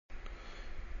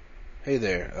Hey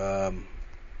there.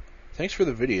 Thanks for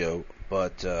the video,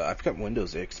 but I've got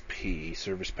Windows XP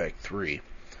Service Pack 3.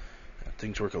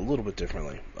 Things work a little bit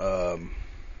differently.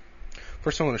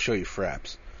 First, I want to show you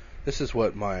Fraps. This is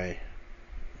what my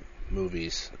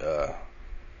movies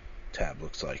tab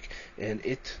looks like, and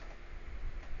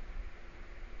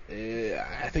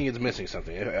I think it's missing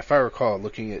something. If I recall,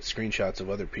 looking at screenshots of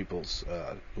other people's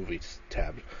movies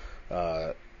tab,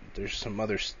 there's some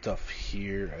other stuff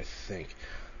here, I think.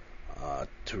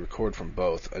 To record from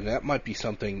both, and that might be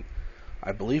something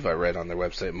I believe I read on their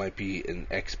website. It might be an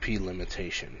XP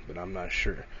limitation, but I'm not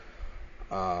sure.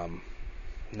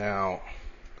 Now,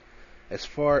 as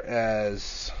far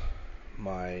as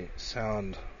my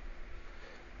sound,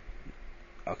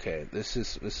 okay, this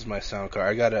is my sound card.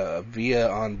 I got a VIA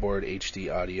onboard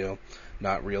HD audio,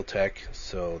 not Realtek,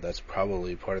 so that's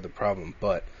probably part of the problem.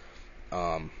 But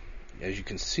as you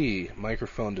can see,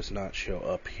 microphone does not show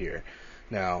up here.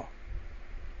 Now,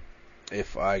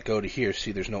 if I go to here,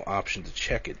 see there's no option to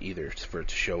check it either for it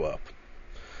to show up.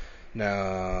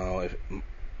 Now,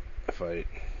 if I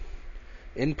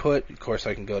input, of course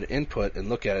I can go to input and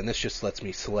look at it, and this just lets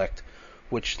me select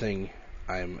which thing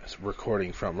I'm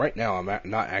recording from. Right now I'm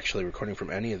not actually recording from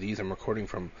any of these. I'm recording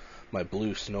from my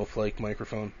Blue Snowflake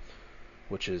microphone,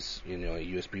 which is, a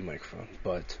USB microphone.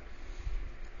 But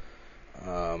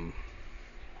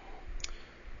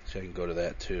so I can go to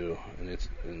that too, and it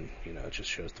just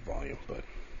shows the volume. But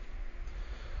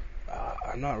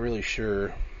I'm not really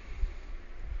sure.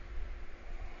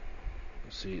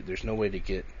 See, there's no way to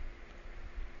get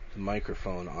the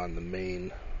microphone on the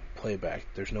main playback.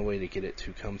 There's no way to get it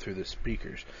to come through the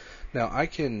speakers. Now I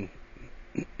can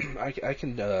I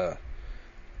can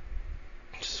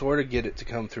sort of get it to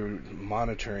come through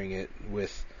monitoring it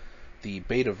with the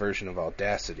beta version of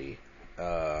Audacity.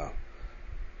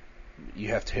 You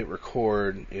have to hit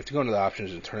record. You have to go into the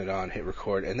options and turn it on, hit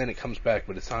record, and then it comes back,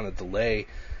 but it's on a delay,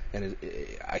 and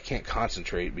I can't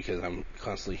concentrate because I'm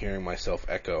constantly hearing myself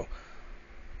echo.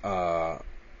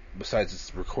 Besides,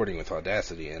 it's recording with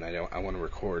Audacity, and I want to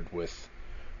record with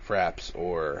Fraps,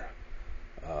 or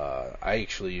I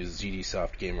actually use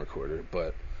ZDSoft Game Recorder,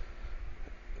 but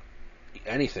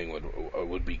anything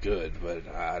would be good. But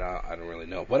I don't really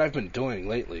know. What I've been doing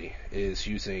lately is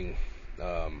using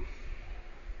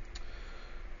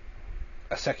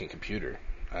a second computer.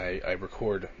 I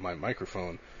record my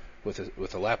microphone with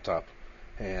a laptop,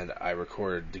 and I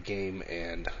record the game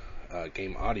and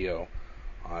game audio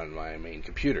on my main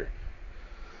computer.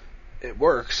 It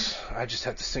works. I just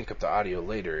have to sync up the audio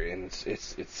later, and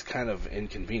it's kind of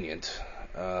inconvenient.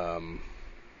 And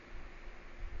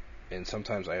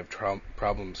sometimes I have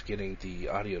problems getting the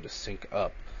audio to sync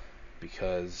up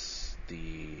because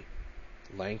the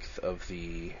length of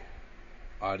the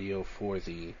audio for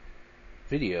the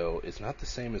video is not the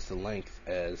same as the length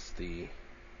as the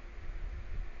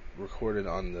recorded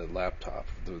on the laptop,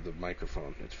 the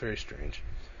microphone. It's very strange.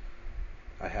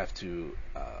 I have to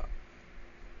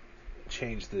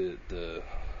change the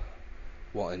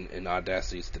well, in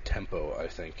Audacity it's the tempo, I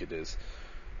think it is,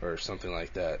 or something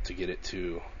like that, to get it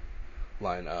to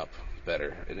line up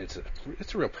better. And it's a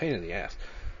real pain in the ass,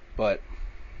 but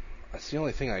that's the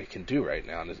only thing I can do right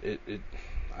now. And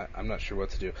I'm not sure what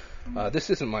to do. This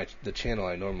isn't the channel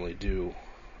I normally do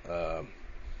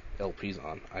LPs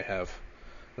on. I have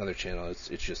another channel. It's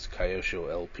just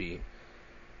Kyosho LP,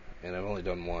 and I've only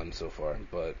done one so far.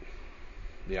 But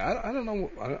yeah, I don't know.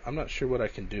 I'm not sure what I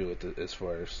can do as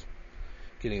far as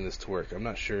getting this to work. I'm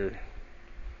not sure if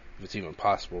it's even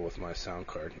possible with my sound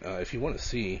card. If you want to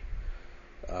see,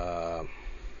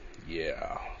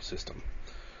 system.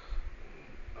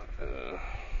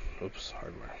 Oops,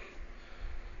 hardware.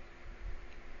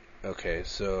 Okay,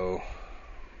 so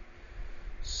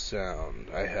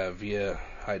sound. I have VIA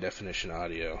high definition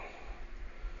audio.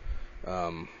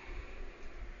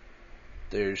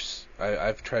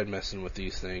 I've tried messing with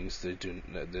these things. They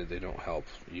don't help.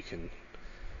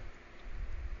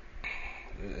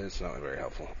 It's not very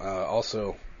helpful.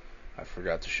 Also, I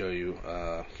forgot to show you.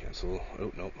 Cancel.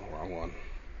 Oh nope, wrong one.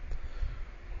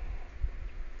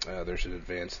 There's an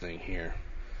advanced thing here.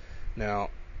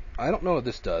 Now, I don't know what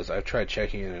this does. I've tried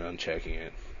checking it and unchecking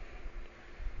it,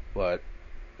 but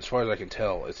as far as I can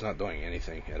tell, it's not doing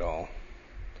anything at all.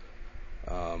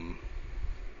 I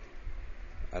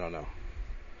don't know.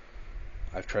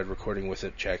 I've tried recording with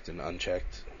it, checked and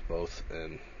unchecked both,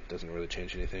 and it doesn't really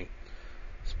change anything.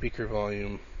 Speaker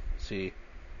volume, see,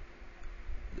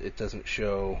 it doesn't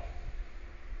show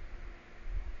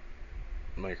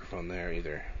microphone there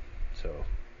either. So,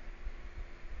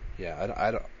 yeah,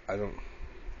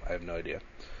 I have no idea.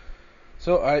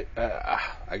 So I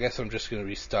guess I'm just going to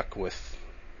be stuck with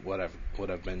what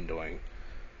I've been doing.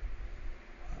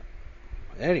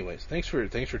 Anyways, thanks for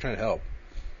trying to help,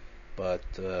 but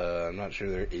I'm not sure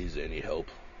there is any help.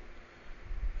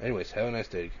 Anyways, have a nice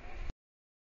day.